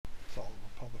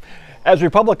As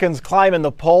Republicans climb in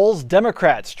the polls,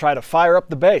 Democrats try to fire up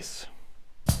the base.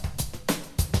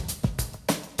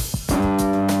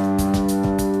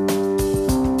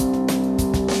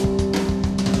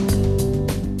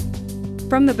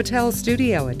 From the Battelle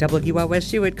studio at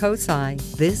WOSU at COSI,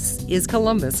 this is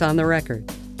Columbus on the Record.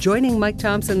 Joining Mike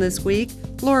Thompson this week,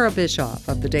 Laura Bischoff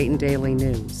of the Dayton Daily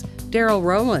News, Daryl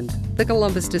Rowland, the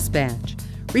Columbus Dispatch,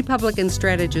 Republican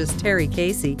strategist Terry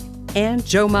Casey, and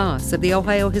Joe Moss of the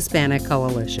Ohio Hispanic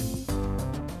Coalition.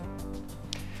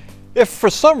 If for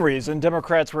some reason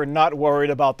Democrats were not worried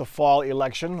about the fall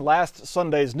election, last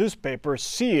Sunday's newspaper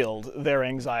sealed their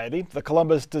anxiety. The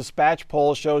Columbus Dispatch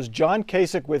poll shows John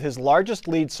Kasich with his largest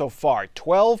lead so far,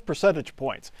 12 percentage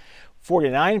points.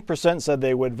 49% said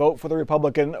they would vote for the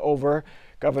Republican over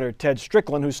Governor Ted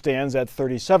Strickland, who stands at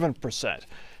 37%.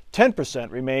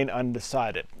 10% remain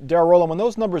undecided. Daryl Rowland, when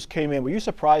those numbers came in, were you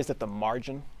surprised at the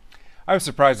margin? I was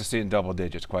surprised to see it in double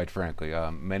digits, quite frankly.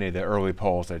 Many of the early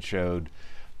polls that showed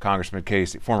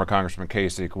former Congressman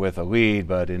Kasich with a lead,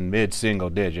 but in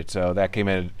mid-single digits. So that came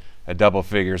in at double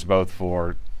figures, both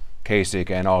for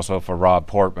Kasich and also for Rob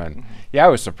Portman. Mm-hmm. Yeah, I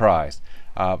was surprised.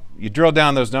 You drill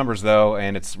down those numbers, though,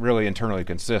 and it's really internally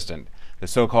consistent. The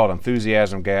so-called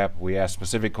enthusiasm gap, we ask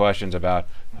specific questions about,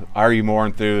 are you more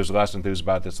enthused, less enthused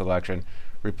about this election?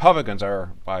 Republicans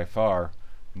are by far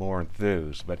more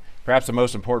enthused. But perhaps the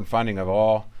most important finding of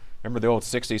all, remember the old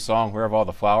 60s song, Where Have All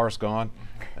the Flowers Gone?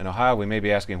 In Ohio, we may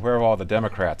be asking, where have all the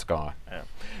Democrats gone? Yeah.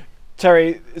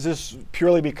 Terry, is this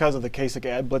purely because of the Kasich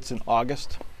ad blitz in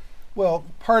August? Well,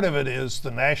 part of it is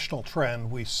the national trend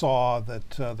we saw that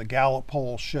the Gallup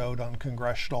poll showed on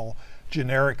congressional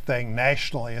generic thing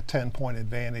nationally, a 10-point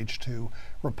advantage to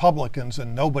Republicans,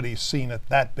 and nobody's seen it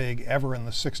that big ever in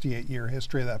the 68-year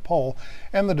history of that poll.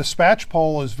 And the Dispatch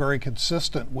poll is very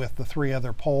consistent with the three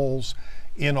other polls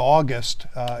in August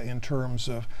in terms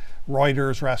of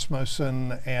Reuters,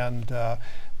 Rasmussen, and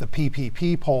the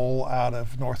PPP poll out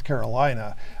of North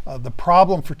Carolina. The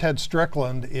problem for Ted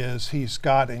Strickland is he's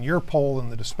got, in your poll in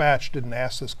the Dispatch didn't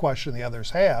ask this question, the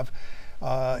others have,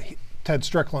 Ted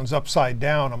Strickland's upside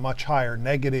down, a much higher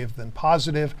negative than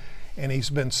positive, and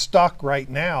he's been stuck right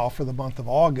now for the month of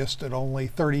August at only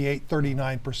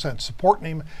 38-39% supporting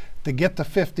him. To get to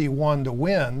 51 to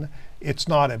win, it's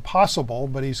not impossible,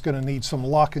 but he's going to need some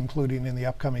luck, including in the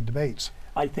upcoming debates.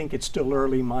 I think it's still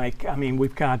early, Mike. I mean,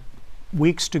 we've got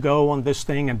weeks to go on this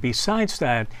thing, and besides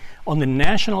that, on the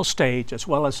national stage, as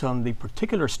well as on the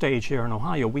particular stage here in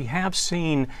Ohio, we have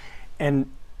seen an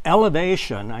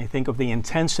elevation, I think, of the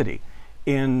intensity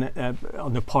on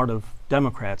the part of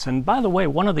Democrats. And by the way,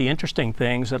 one of the interesting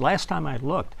things that last time I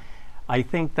looked, I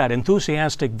think that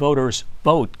enthusiastic voters'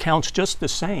 vote counts just the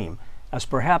same as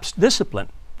perhaps disciplined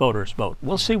voters' vote.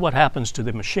 We'll see what happens to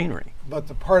the machinery. But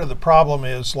the part of the problem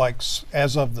is, like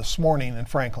as of this morning in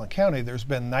Franklin County, there's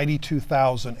been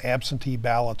 92,000 absentee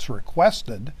ballots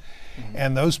requested. Mm-hmm.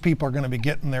 And those people are going to be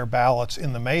getting their ballots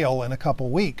in the mail in a couple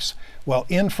weeks. Well,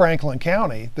 in Franklin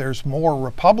County, there's more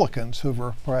Republicans who've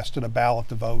requested a ballot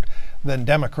to vote than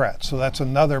Democrats. So that's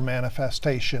another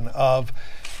manifestation of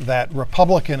that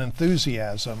Republican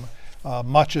enthusiasm,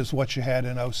 much as what you had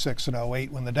in 06 and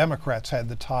 08 when the Democrats had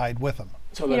the tide with them.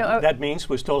 So that means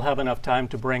we still have enough time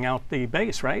to bring out the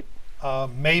base, right?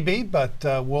 Maybe, but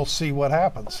we'll see what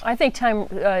happens. I think time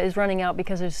is running out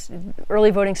because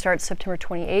early voting starts September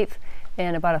 28th,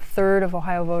 and about a third of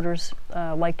Ohio voters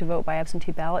like to vote by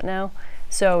absentee ballot now.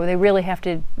 So they really have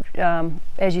to,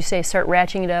 as you say, start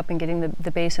ratcheting it up and getting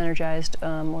the base energized,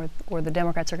 or the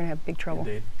Democrats are going to have big trouble.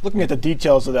 Indeed. Looking at the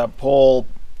details of that poll,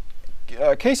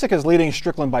 Kasich is leading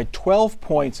Strickland by 12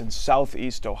 points in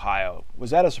southeast Ohio.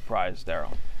 Was that a surprise,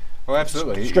 Daryl? Oh,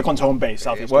 absolutely. Strickland's home base,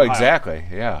 southeast Well, Ohio. exactly.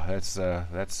 Yeah,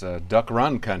 that's duck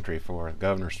run country for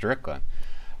Governor Strickland.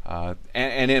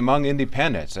 And among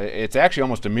independents, it's actually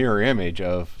almost a mirror image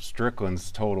of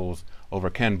Strickland's totals over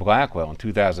Ken Blackwell in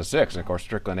 2006. And of course,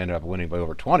 Strickland ended up winning by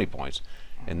over 20 points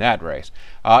in that race.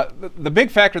 The big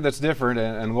factor that's different,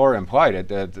 and Laura implied it,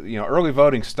 that early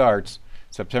voting starts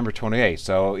September 28th.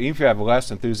 So even if you have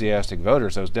less enthusiastic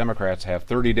voters, those Democrats have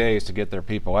 30 days to get their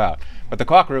people out. But the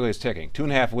clock really is ticking.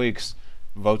 2.5 weeks,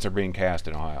 votes are being cast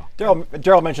in Ohio.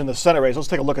 Daryl mentioned the Senate race. Let's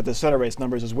take a look at the Senate race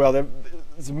numbers as well.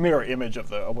 It's a mirror image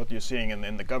of what you're seeing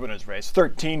in the governor's race.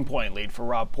 13-point lead for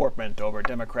Rob Portman over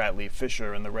Democrat Lee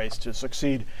Fisher in the race to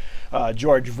succeed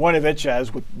George Voinovich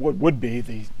as what would be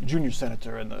the junior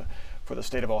senator for the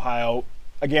state of Ohio.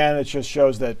 Again, it just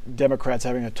shows that Democrats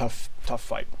having a tough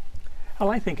fight. Well,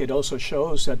 I think it also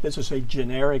shows that this is a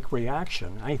generic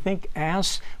reaction. I think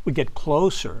as we get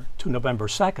closer to November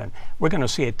 2nd, we're going to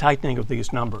see a tightening of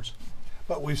these numbers.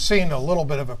 But we've seen a little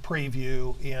bit of a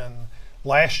preview in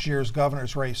last year's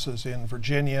governor's races in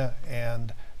Virginia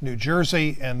and New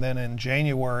Jersey, and then in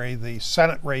January, the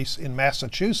Senate race in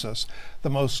Massachusetts, the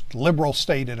most liberal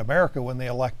state in America, when they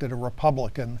elected a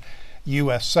Republican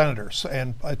U.S. senators.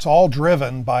 And it's all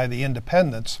driven by the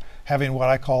independents having what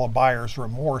I call a buyer's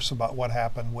remorse about what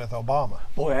happened with Obama.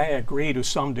 Boy, I agree to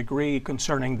some degree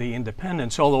concerning the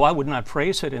independents, although I would not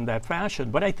phrase it in that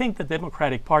fashion. But I think the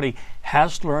Democratic Party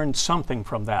has learned something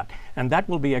from that, and that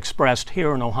will be expressed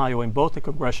here in Ohio in both the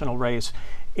congressional race,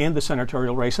 in the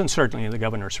senatorial race, and certainly in the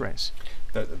governor's race.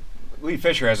 Lee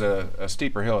Fisher has a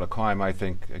steeper hill to climb, I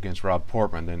think, against Rob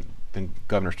Portman than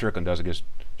Governor Strickland does against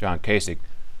John Kasich.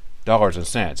 Dollars and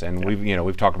cents, and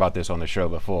we've talked about this on the show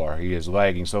before. He is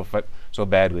lagging so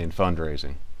badly in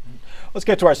fundraising. Let's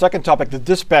get to our second topic. The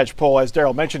Dispatch poll, as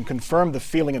Daryl mentioned, confirmed the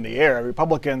feeling in the air.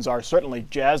 Republicans are certainly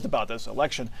jazzed about this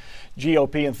election.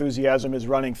 GOP enthusiasm is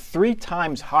running 3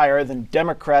 times higher than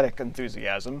Democratic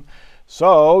enthusiasm.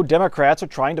 So Democrats are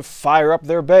trying to fire up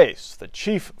their base. The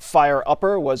chief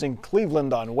fire-upper was in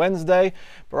Cleveland on Wednesday.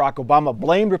 Barack Obama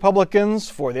blamed Republicans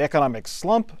for the economic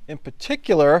slump. In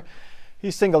particular, he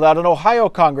singled out an Ohio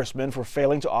congressman for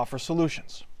failing to offer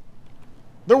solutions.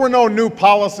 There were no new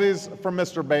policies from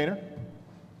Mr. Boehner.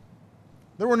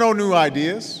 There were no new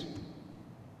ideas.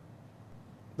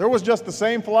 There was just the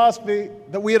same philosophy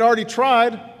that we had already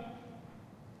tried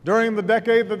during the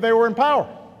decade that they were in power.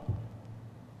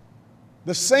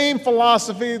 The same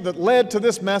philosophy that led to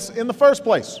this mess in the first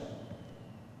place.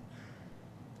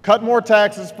 Cut more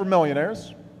taxes for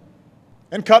millionaires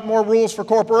and cut more rules for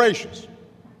corporations.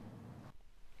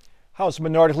 House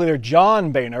Minority Leader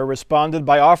John Boehner responded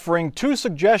by offering 2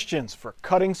 suggestions for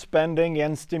cutting spending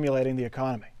and stimulating the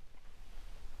economy.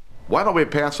 Why don't we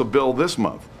pass a bill this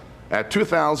month at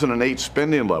 2008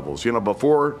 spending levels,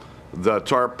 before the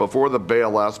TARP, before the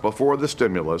bailouts, before the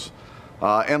stimulus,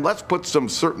 and let's put some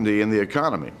certainty in the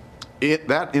economy.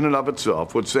 That in and of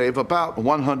itself would save about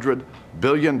 $100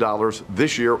 billion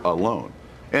this year alone.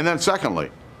 And then secondly,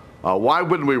 why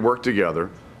wouldn't we work together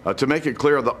to make it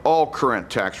clear that all current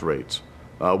tax rates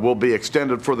will be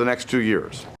extended for the next 2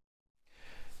 years?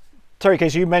 Terry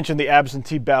Casey, you mentioned the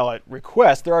absentee ballot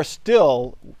request. There are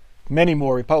still many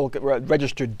more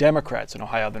registered Democrats in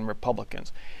Ohio than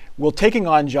Republicans. Will taking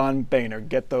on John Boehner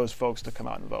get those folks to come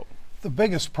out and vote? The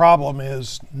biggest problem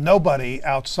is nobody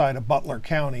outside of Butler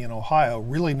County in Ohio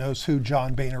really knows who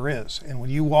John Boehner is. And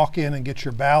when you walk in and get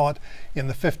your ballot in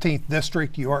the 15th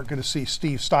district, you aren't going to see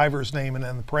Steve Stiver's name and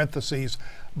in the parentheses,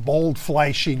 bold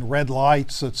flashing red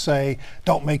lights that say,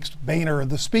 don't make Boehner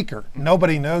the speaker.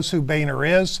 Nobody knows who Boehner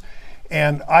is.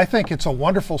 And I think it's a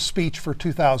wonderful speech for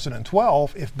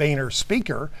 2012. If Boehner's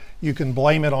speaker, you can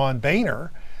blame it on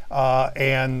Boehner.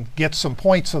 And get some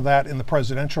points of that in the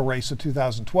presidential race of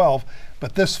 2012.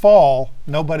 But this fall,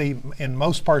 nobody in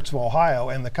most parts of Ohio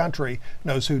and the country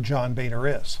knows who John Boehner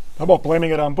is. How about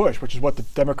blaming it on Bush, which is what the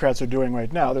Democrats are doing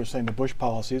right now? They're saying the Bush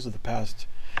policies of the past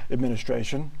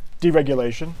administration,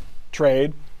 deregulation,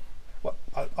 trade. Well,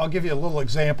 I'll give you a little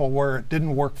example where it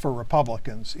didn't work for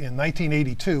Republicans. In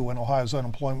 1982, when Ohio's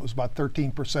unemployment was about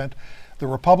 13%, the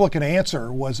Republican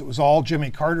answer was it was all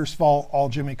Jimmy Carter's fault, all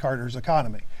Jimmy Carter's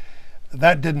economy.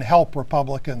 That didn't help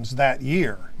Republicans that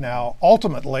year. Now,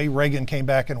 ultimately, Reagan came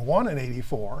back and won in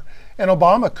 '84, and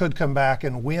Obama could come back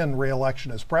and win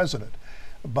re-election as president.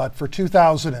 But for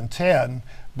 2010,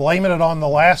 blaming it on the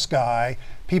last guy,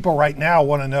 people right now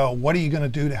want to know, what are you going to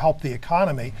do to help the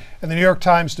economy? And the New York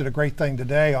Times did a great thing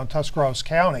today on Tuscarawas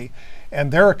County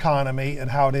and their economy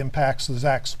and how it impacts the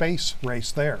Zach Space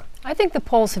race there. I think the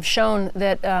polls have shown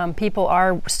that people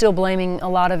are still blaming a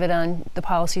lot of it on the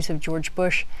policies of George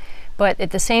Bush. But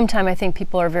at the same time, I think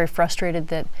people are very frustrated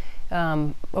that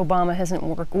Obama hasn't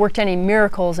worked any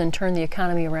miracles and turned the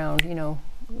economy around,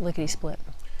 lickety-split.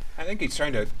 I think he's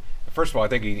trying to, first of all, I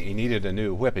think he needed a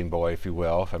new whipping boy, if you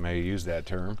will, if I may use that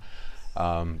term.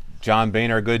 John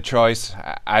Boehner, a good choice?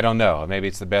 I don't know. Maybe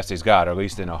it's the best he's got, or at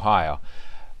least in Ohio.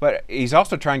 But he's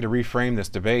also trying to reframe this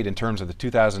debate in terms of the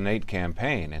 2008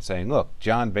 campaign and saying, look,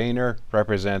 John Boehner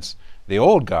represents the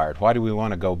old guard. Why do we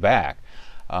want to go back?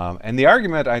 And the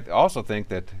argument, I also think,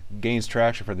 that gains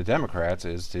traction for the Democrats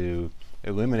is to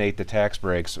eliminate the tax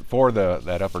breaks for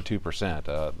that upper 2%,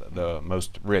 the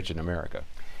most rich in America.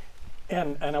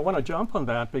 And I want to jump on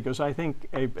that because I think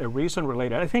a reason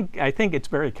related, I think it's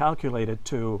very calculated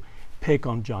to pick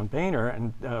on John Boehner,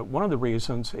 and one of the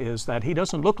reasons is that he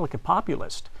doesn't look like a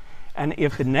populist. And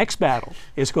if the next battle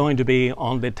is going to be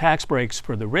on the tax breaks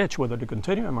for the rich, whether to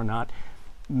continue them or not,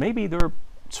 maybe they're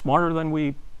smarter than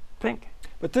we think.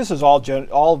 But this is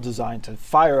all designed to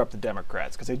fire up the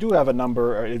Democrats because they do have a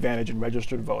number advantage in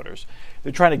registered voters.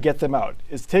 They're trying to get them out.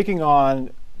 Is taking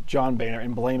on John Boehner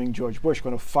and blaming George Bush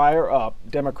going to fire up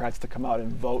Democrats to come out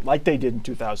and vote like they did in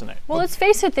 2008? Well, let's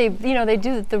face it.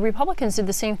 The Republicans did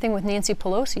the same thing with Nancy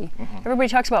Pelosi. Everybody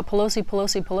talks about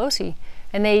Pelosi,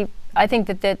 and I think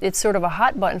that it's sort of a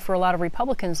hot button for a lot of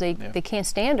Republicans. They can't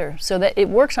stand her, so that it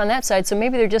works on that side. So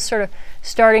maybe they're just sort of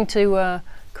starting to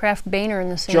craft Boehner in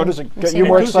the same. Joe, does it get you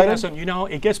more excited? You know,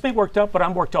 it gets me worked up, but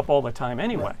I'm worked up all the time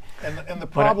anyway. Right. And the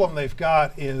problem they've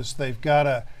got is they've got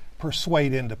to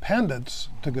persuade independents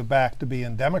to go back to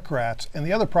being Democrats. And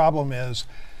the other problem is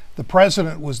the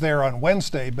president was there on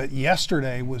Wednesday, but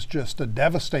yesterday was just a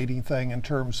devastating thing in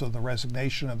terms of the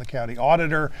resignation of the county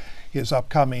auditor, his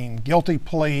upcoming guilty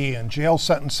plea and jail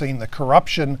sentencing, the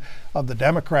corruption of the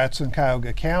Democrats in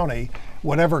Cuyahoga County.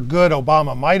 Whatever good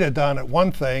Obama might have done at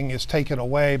one thing is taken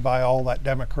away by all that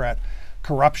Democrat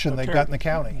corruption they've got in the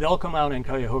county. They'll come out in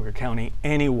Cuyahoga County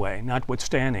anyway,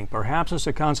 notwithstanding. Perhaps as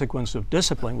a consequence of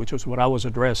discipline, which was what I was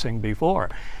addressing before.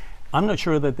 I'm not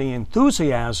sure that the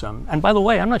enthusiasm, and by the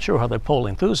way, I'm not sure how they poll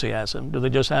enthusiasm. Do they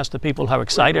just ask the people how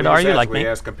excited are you, like me? We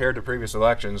ask, compared to previous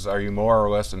elections, are you more or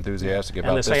less enthusiastic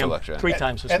about this election? 3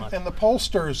 times as much. And the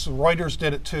pollsters, Reuters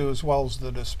did it too, as well as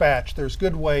the Dispatch. There's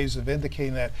good ways of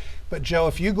indicating that. But Joe,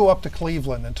 if you go up to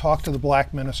Cleveland and talk to the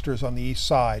black ministers on the east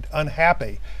side,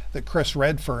 unhappy that Chris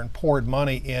Redfern poured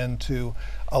money in to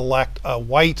elect a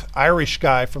white Irish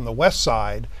guy from the west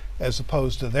side as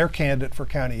opposed to their candidate for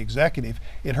county executive,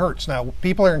 it hurts. Now,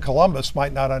 people here in Columbus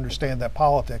might not understand that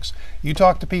politics. You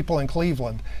talk to people in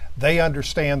Cleveland, they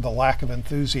understand the lack of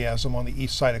enthusiasm on the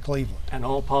east side of Cleveland. And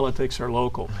all politics are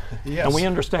local. Yes. And we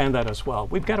understand that as well.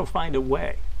 We've got to find a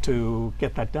way to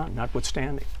get that done,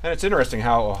 notwithstanding. And it's interesting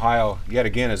how Ohio, yet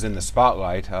again, is in the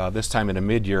spotlight, this time in a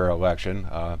mid-year election.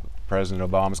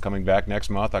 President Obama's coming back next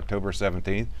month, October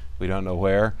 17th. We don't know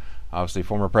where. Obviously,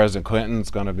 former President Clinton's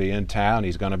going to be in town.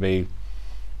 He's going to be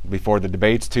before the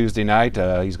debates Tuesday night.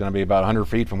 He's going to be about 100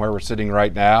 feet from where we're sitting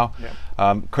right now.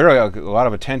 Yep. Clearly, a lot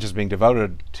of attention is being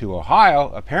devoted to Ohio.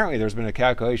 Apparently, there's been a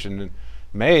calculation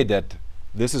made that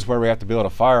this is where we have to build a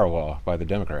firewall by the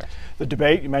Democrats. The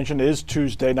debate you mentioned is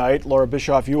Tuesday night. Laura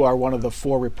Bischoff, you are one of the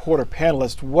 4 reporter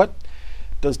panelists. What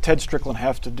does Ted Strickland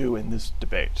have to do in this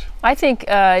debate? I think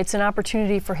it's an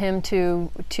opportunity for him to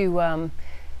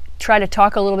try to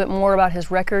talk a little bit more about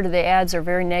his record. The ads are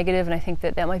very negative, and I think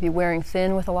that might be wearing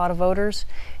thin with a lot of voters.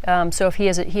 So if he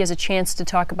has a chance to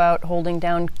talk about holding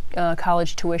down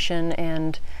college tuition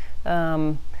and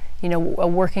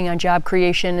working on job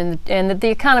creation, and that the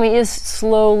economy is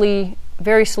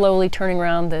very slowly turning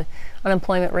around. The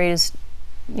unemployment rate is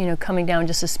coming down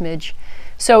just a smidge.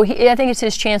 So I think it's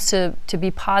his chance to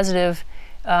be positive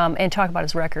and talk about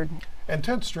his record. And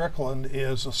Ted Strickland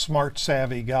is a smart,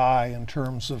 savvy guy in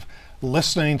terms of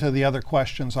listening to the other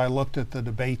questions. I looked at the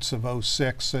debates of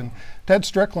 '06, and Ted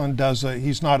Strickland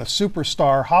he's not a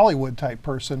superstar Hollywood type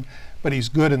person, but he's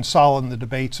good and solid in the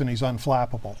debates, and he's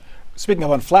unflappable. Speaking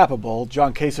of unflappable,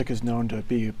 John Kasich is known to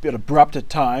be a bit abrupt at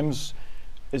times.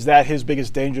 Is that his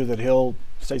biggest danger, that he'll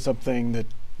say something that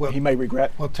he may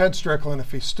regret? Well, Ted Strickland,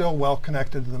 if he's still well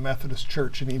connected to the Methodist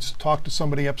Church, he needs to talk to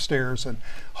somebody upstairs and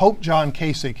hope John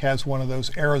Kasich has one of those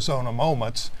Arizona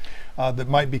moments that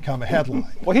might become a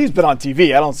headline. Well, he's been on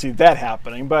TV. I don't see that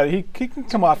happening, but he can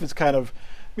come off as kind of,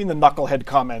 the knucklehead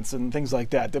comments and things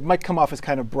like that might come off as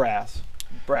kind of brash.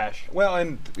 Well,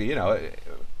 and,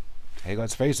 hey,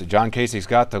 let's face it, John Kasich's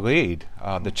got the lead,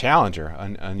 the challenger,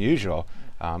 unusual.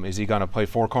 Is he going to play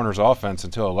 4 corners offense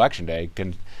until Election Day?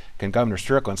 Can Governor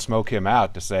Strickland smoke him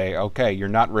out to say, okay, you're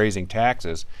not raising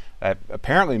taxes? That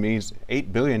apparently means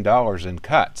 $8 billion in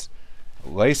cuts.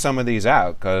 Lay some of these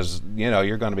out, because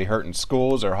you're going to be hurting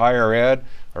schools or higher ed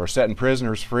or setting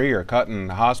prisoners free or cutting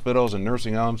hospitals and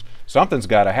nursing homes. Something's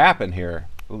got to happen here.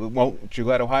 Won't you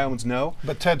let Ohioans know?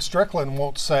 But Ted Strickland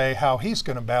won't say how he's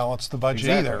going to balance the budget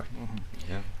either. Mm-hmm.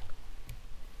 Yeah.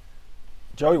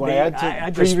 Joe, you want to add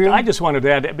to I just wanted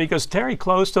to add, because Terry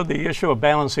closed to the issue of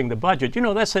balancing the budget.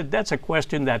 That's a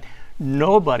question that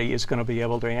nobody is going to be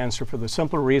able to answer, for the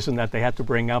simple reason that they had to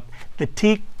bring up the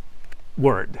T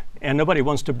word, and nobody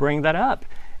wants to bring that up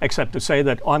except to say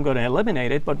that, I'm going to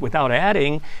eliminate it, but without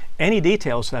adding any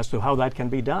details as to how that can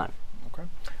be done. Okay.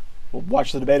 We'll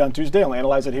watch the debate on Tuesday, and we'll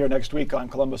analyze it here next week on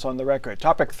Columbus on the Record.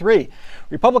 Topic 3,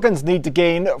 Republicans need to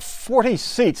gain 40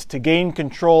 seats to gain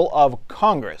control of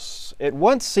Congress. It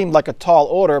once seemed like a tall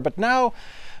order, but now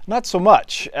not so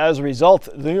much. As a result,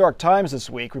 the New York Times this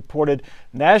week reported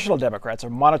national Democrats are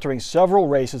monitoring several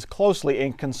races closely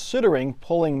and considering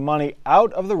pulling money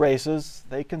out of the races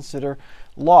they consider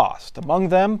lost. Among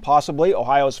them, possibly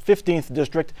Ohio's 15th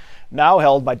district, now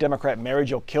held by Democrat Mary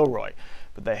Jo Kilroy.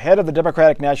 But the head of the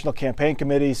Democratic National Campaign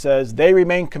Committee says they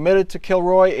remain committed to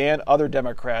Kilroy and other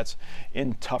Democrats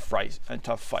in tough fights.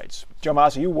 Joe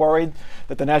Mas, are you worried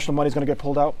that the national money is going to get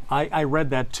pulled out? I read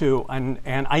that too, and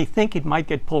I think it might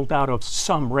get pulled out of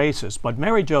some races, but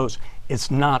Mary Jo's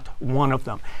is not one of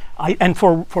them. And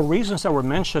for reasons that were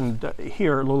mentioned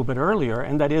here a little bit earlier,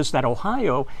 and that is that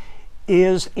Ohio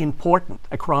is important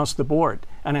across the board.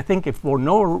 And I think if for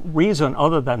no reason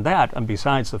other than that, and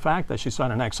besides the fact that she's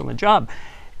done an excellent job,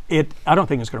 I don't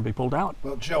think it's going to be pulled out.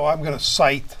 Well, Joe, I'm going to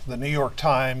cite the New York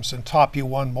Times and top you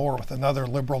one more with another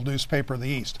liberal newspaper of the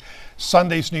East.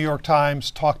 Sunday's New York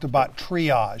Times talked about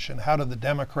triage and how do the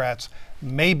Democrats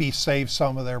maybe save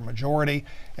some of their majority.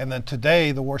 And then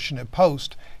today, the Washington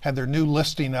Post had their new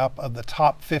listing up of the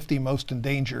top 50 most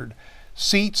endangered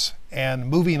seats and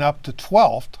moving up to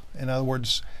 12th. In other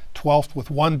words, 12th with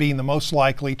one being the most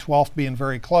likely, 12th being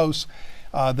very close,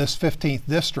 this 15th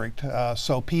district.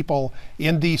 So people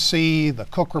in D.C., the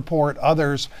Cook Report,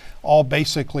 others, all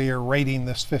basically are rating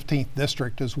this 15th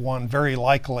district as one very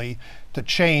likely to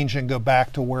change and go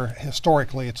back to where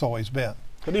historically it's always been.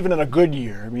 But even in a good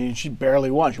year, I mean, she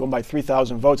barely won. She won by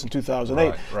 3,000 votes in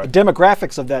 2008. Right. The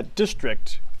demographics of that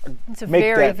district It's a make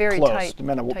very, that very close, tight, no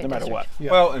matter district. what.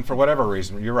 Yeah. Well, and for whatever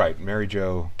reason, you're right. Mary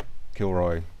Jo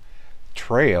Kilroy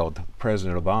trailed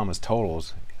President Obama's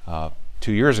totals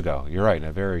 2 years ago. You're right, in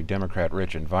a very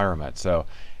Democrat-rich environment. So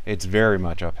it's very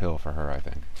much uphill for her, I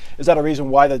think. Is that a reason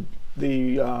why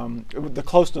the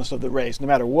closeness of the race, no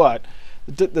matter what,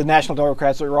 the National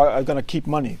Democrats are going to keep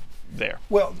money there?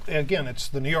 Well, again, it's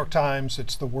the New York Times,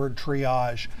 it's the word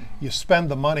triage. You spend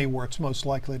the money where it's most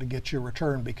likely to get your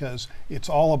return because it's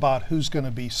all about who's going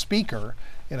to be speaker.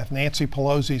 And if Nancy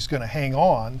Pelosi is going to hang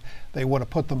on, they would have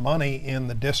put the money in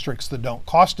the districts that don't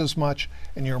cost as much,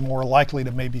 and you're more likely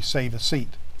to maybe save a seat.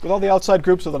 With all the outside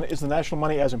groups, is the national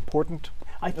money as important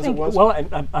I as think, it was? well,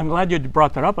 I'm glad you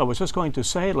brought that up. I was just going to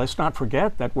say, let's not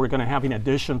forget that we're going to have, in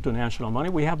addition to national money,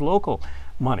 we have local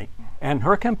money. And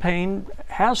her campaign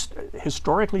has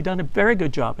historically done a very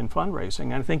good job in fundraising,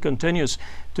 and I think continues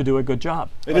to do a good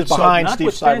job. It is behind Steve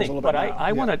Cybers a little bit But now.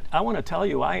 I want to tell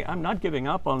you, I'm not giving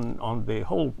up on the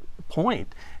whole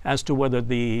point as to whether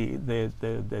the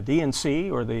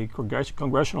DNC or the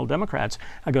congressional Democrats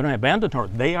are going to abandon her.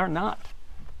 They are not.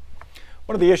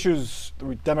 One of the issues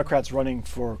the Democrats running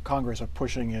for Congress are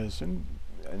pushing is, and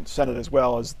Senate as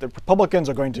well, is the Republicans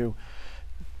are going to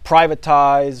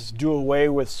privatize, do away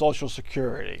with Social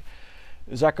Security.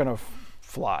 Is that going to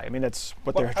fly? I mean, that's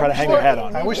what they're trying to hang their hat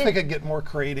on. I wish they could get more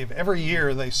creative. Every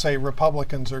year they say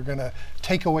Republicans are going to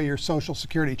take away your Social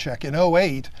Security check. In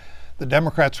 2008, the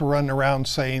Democrats were running around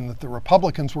saying that the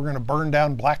Republicans were going to burn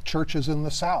down black churches in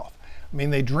the South. I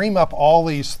mean, they dream up all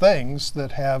these things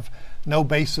that have no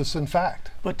basis in fact.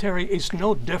 But Terry, it's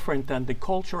no different than the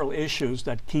cultural issues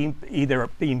that keep either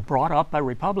being brought up by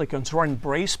Republicans or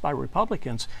embraced by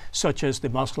Republicans, such as the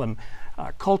Muslim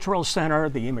Cultural Center,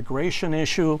 the immigration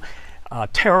issue,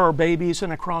 terror babies,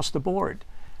 and across the board.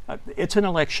 It's an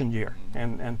election year,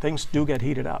 and things do get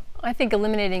heated up. I think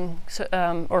eliminating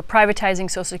or privatizing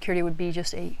Social Security would be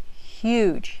just a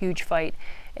huge, huge fight,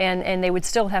 and they would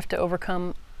still have to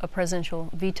overcome a presidential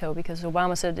veto because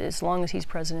Obama said as long as he's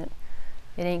president,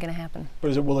 it ain't going to happen.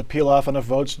 But will it peel off enough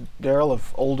votes, Daryl,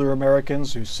 of older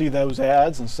Americans who see those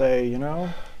ads and say, you know?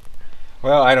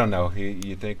 Well, I don't know.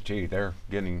 You think, gee, they're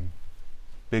getting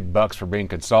big bucks for being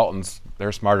consultants.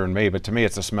 They're smarter than me. But to me,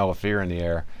 it's a smell of fear in the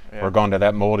air. Yeah. We're going to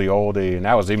that moldy oldie, and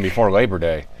that was even before Labor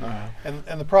Day.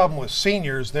 And the problem with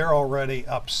seniors, they're already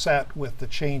upset with the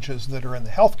changes that are in the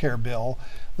health care bill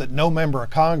that no member of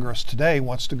Congress today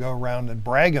wants to go around and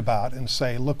brag about and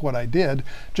say, look what I did,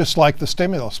 just like the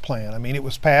stimulus plan. I mean, it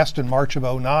was passed in March of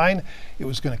 2009. It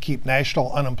was going to keep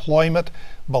national unemployment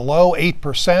below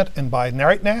 8%, and by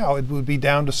right now it would be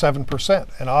down to 7%.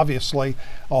 And obviously,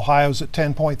 Ohio's at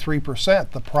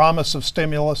 10.3%. The promise of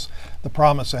stimulus, the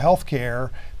promise of health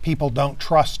care, people don't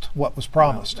trust what was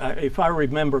promised. If I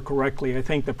remember correctly, I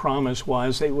think the promise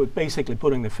was they were basically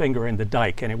putting the finger in the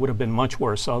dike, and it would have been much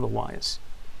worse otherwise.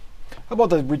 How about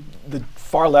the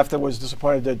far left that was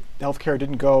disappointed that health care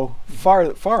didn't go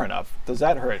far enough? Does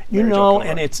that hurt? You know,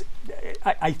 and it's,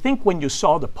 I think when you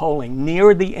saw the polling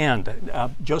near the end,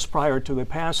 just prior to the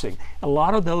passing, a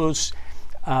lot of those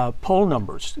poll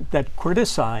numbers that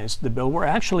criticized the bill were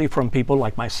actually from people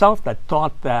like myself that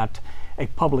thought that a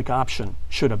public option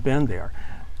should have been there.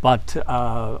 But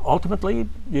ultimately,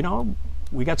 you know,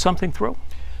 we got something through.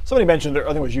 Somebody mentioned, I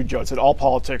think it was you, Joe, it said all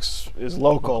politics is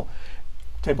local.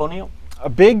 Tip O'Neill.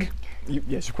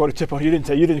 Yes, you quoted Tip O'Neill.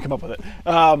 You didn't come up with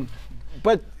it.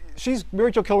 But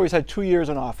Mary Jo Kilroy's had 2 years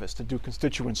in office to do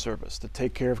constituent service, to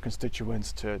take care of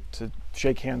constituents, to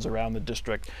shake hands around the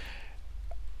district.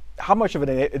 How much of an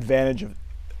advantage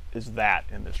is that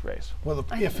in this race? Well,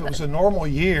 if it was a normal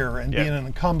year and being an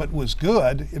incumbent was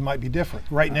good, it might be different.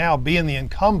 Right now, being the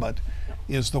incumbent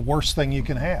is the worst thing you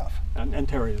can have. And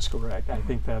Terry is correct. I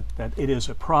think that it is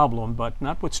a problem, but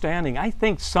notwithstanding, I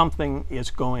think something is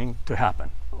going to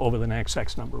happen over the next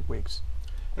X number of weeks.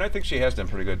 And I think she has done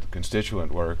pretty good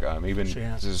constituent work, even She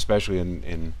has. especially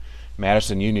in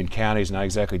Madison, Union counties, not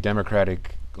exactly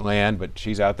Democratic land, but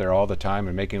she's out there all the time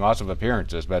and making lots of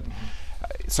appearances. But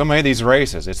so many of these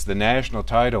races, it's the national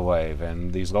tidal wave,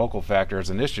 and these local factors,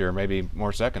 and this year maybe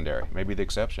more secondary, maybe the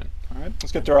exception. All right,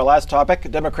 let's get to our last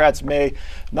topic. Democrats may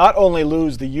not only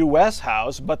lose the U.S.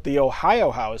 House, but the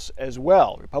Ohio House as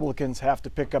well. Republicans have to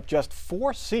pick up just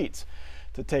 4 seats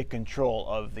to take control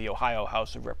of the Ohio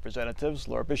House of Representatives.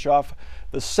 Laura Bischoff,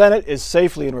 the Senate is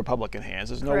safely in Republican hands.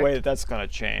 There's no way that that's going to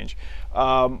change.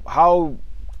 How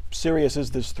serious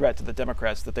is this threat to the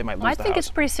Democrats that they might lose the House? I think it's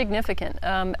pretty significant.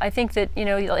 I think that,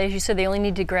 as you said, they only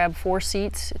need to grab 4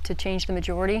 seats to change the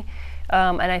majority.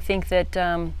 And I think that,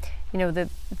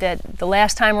 that the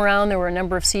last time around there were a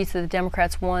number of seats that the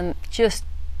Democrats won just,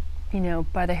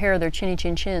 by the hair of their chinny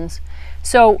chin chins.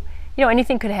 So,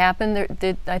 anything could happen.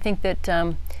 I think that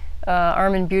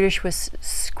Armin Budish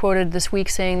was quoted this week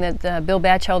saying that Bill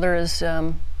Batchelder is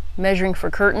measuring for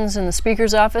curtains in the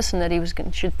Speaker's office, and that he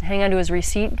should hang on to his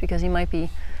receipt because he might be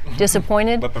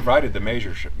disappointed. But provided the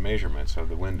measurements of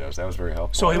the windows, that was very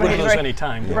helpful. So he wouldn't lose any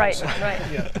time. Right.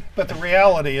 Yeah. But the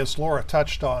reality is, Laura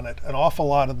touched on it, an awful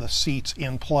lot of the seats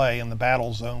in play in the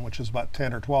battle zone, which is about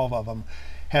 10 or 12 of them,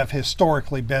 have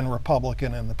historically been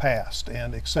Republican in the past.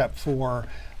 And except for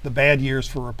the bad years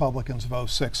for Republicans of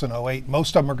 06 and 08,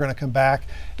 most of them are going to come back,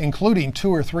 including 2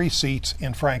 or 3 seats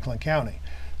in Franklin County.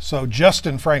 So just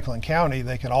in Franklin County,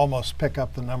 they can almost pick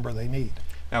up the number they need.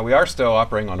 Now, we are still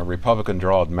operating on a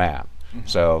Republican-drawed map.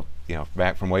 So,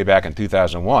 back from way back in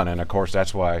 2001, and of course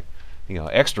that's why,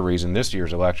 extra reason this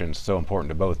year's election is so important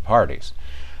to both parties.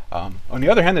 On the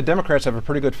other hand, the Democrats have a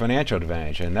pretty good financial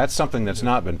advantage, and that's something that's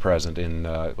not been present in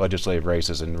legislative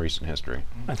races in recent history.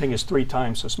 I think it's 3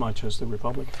 times as much as the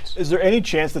Republicans. Is there any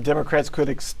chance the Democrats could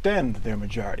extend their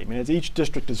majority? I mean, as each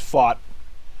district is fought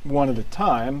one at a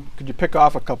time, could you pick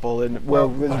off a couple where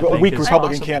there's a weak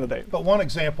Republican candidate? But one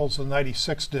example is the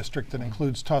 96th district that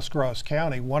includes Tuscarawas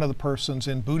County. One of the persons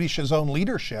in Budish's own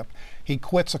leadership, he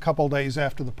quits a couple days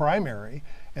after the primary,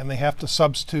 and they have to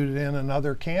substitute in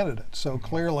another candidate. So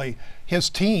clearly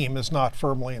his team is not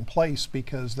firmly in place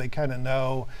because they kind of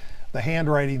know the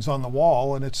handwriting's on the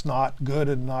wall and it's not good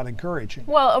and not encouraging.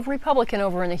 Well, a Republican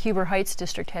over in the Huber Heights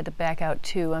district had to back out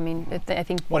too. I mean, I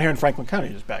think one here in Franklin County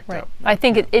just backed out. I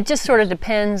think it just sort of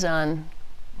depends on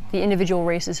the individual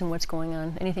races and what's going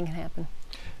on. Anything can happen.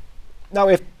 Now,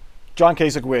 if John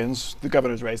Kasich wins the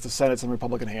governor's race, the Senate's in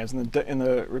Republican hands, and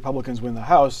the Republicans win the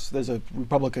House, there's a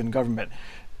Republican government.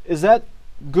 Is that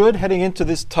good heading into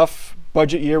this tough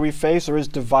budget year we face, or is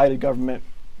divided government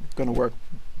going to work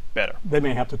better? They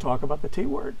may have to talk about the T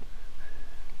word.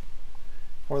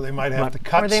 Or they might have to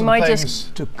cut or they some might things.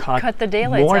 just to cut the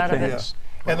daylights more out of things.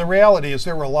 it. And the reality is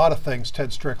there were a lot of things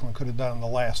Ted Strickland could have done in the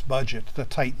last budget to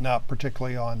tighten up,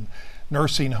 particularly on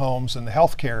nursing homes and the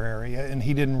healthcare area, and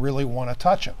he didn't really want to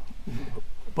touch them.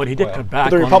 But he did cut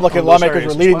back. But the Republican on those lawmakers areas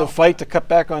were as leading well. the fight to cut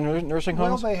back on nursing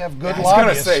Well, homes? they have good I was going to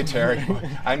lobbyists. say, Terry,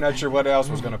 I'm not sure what else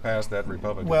was going to pass that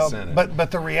Republican Well, Senate.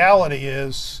 but the reality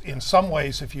is, in some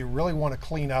ways, if you really want to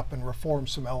clean up and reform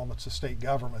some elements of state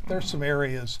government, there's some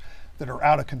areas that are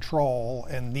out of control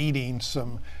and needing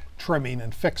some trimming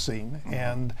and fixing.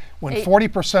 And when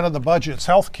 40% of the budget's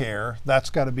health care, that's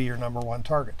got to be your number one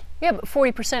target. Yeah, but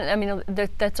 40%, I mean,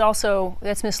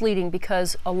 that's misleading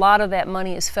because a lot of that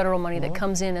money is federal money that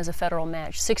comes in as a federal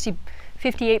match.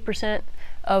 58%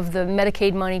 of the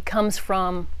Medicaid money comes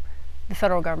from the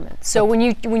federal government. So when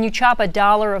you chop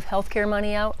 $1 of healthcare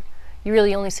money out, you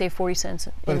really only save 40 cents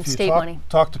But in if you state money.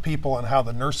 talk to people on how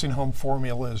the nursing home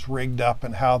formula is rigged up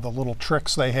and how the little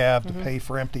tricks they have to pay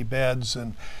for empty beds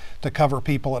and to cover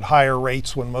people at higher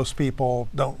rates when most people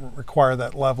don't require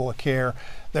that level of care,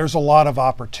 there's a lot of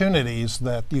opportunities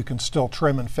that you can still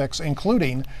trim and fix,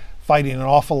 including fighting an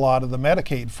awful lot of the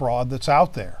Medicaid fraud that's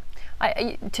out there.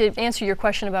 To answer your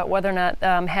question about whether or not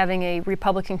having a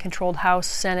Republican-controlled House,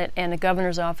 Senate, and a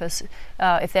governor's office,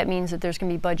 if that means that there's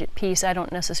going to be budget peace, I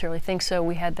don't necessarily think so.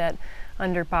 We had that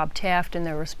under Bob Taft, and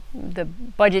the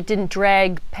budget didn't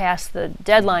drag past the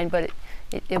deadline, but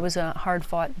it was a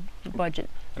hard-fought budget.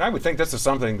 And I would think this is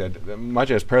something that, much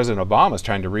as President Obama is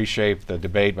trying to reshape the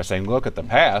debate by saying, look at the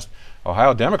past,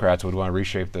 Ohio Democrats would want to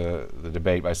reshape the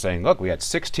debate by saying, look, we had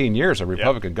 16 years of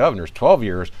Republican governors, 12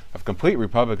 years of complete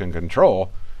Republican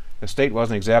control. The state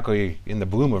wasn't exactly in the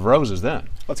bloom of roses then.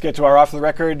 Let's get to our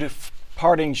off-the-record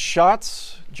parting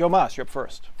shots. Joe Mas, you're up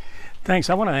first.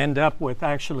 Thanks. I want to end up with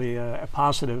actually a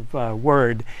positive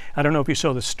word. I don't know if you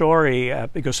saw the story,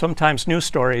 because sometimes news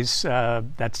stories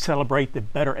that celebrate the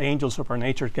better angels of our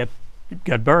nature get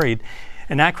buried.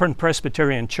 An Akron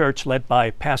Presbyterian church led by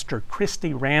Pastor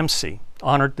Christy Ramsey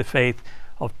honored the faith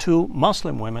of two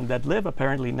Muslim women that live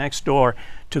apparently next door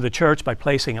to the church by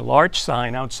placing a large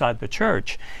sign outside the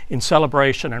church in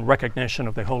celebration and recognition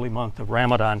of the holy month of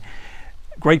Ramadan.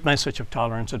 Great message of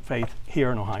tolerance and faith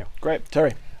here in Ohio. Great.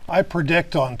 Terry. I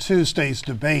predict on Tuesday's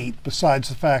debate, besides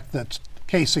the fact that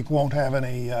Kasich won't have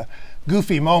any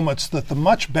goofy moments, that the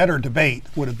much better debate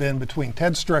would have been between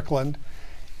Ted Strickland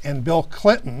and Bill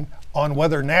Clinton on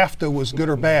whether NAFTA was good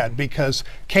or bad, because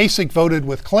Kasich voted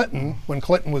with Clinton when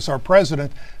Clinton was our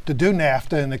president to do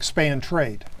NAFTA and expand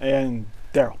trade. And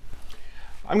Daryl.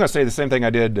 I'm going to say the same thing I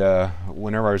did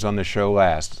whenever I was on this show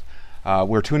last.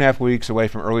 We're 2.5 weeks away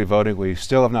from early voting. We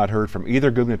still have not heard from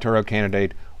either gubernatorial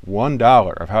candidate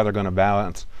 $1 of how they're going to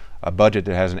balance a budget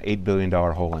that has an $8 billion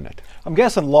hole in it. I'm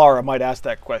guessing Laura might ask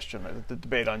that question at the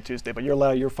debate on Tuesday, but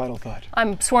your final thought.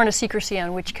 I'm sworn to secrecy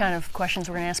on which kind of questions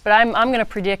we're going to ask, but I'm going to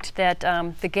predict that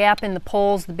the gap in the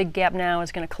polls, the big gap now,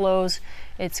 is going to close.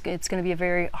 It's going to be a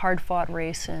very hard-fought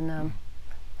race, and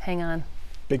hang on.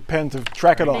 Big pen to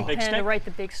track it all. Big pen to write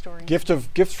the big story.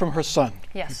 Gift from her son.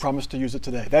 Yes. He promised to use it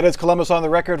today. That is Columbus on the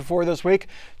Record for this week.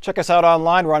 Check us out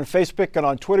online. We're on Facebook and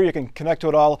on Twitter. You can connect to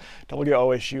it all.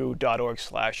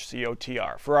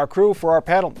 WOSU.org/COTR. For our crew, for our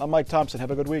panel, I'm Mike Thompson.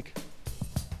 Have a good week.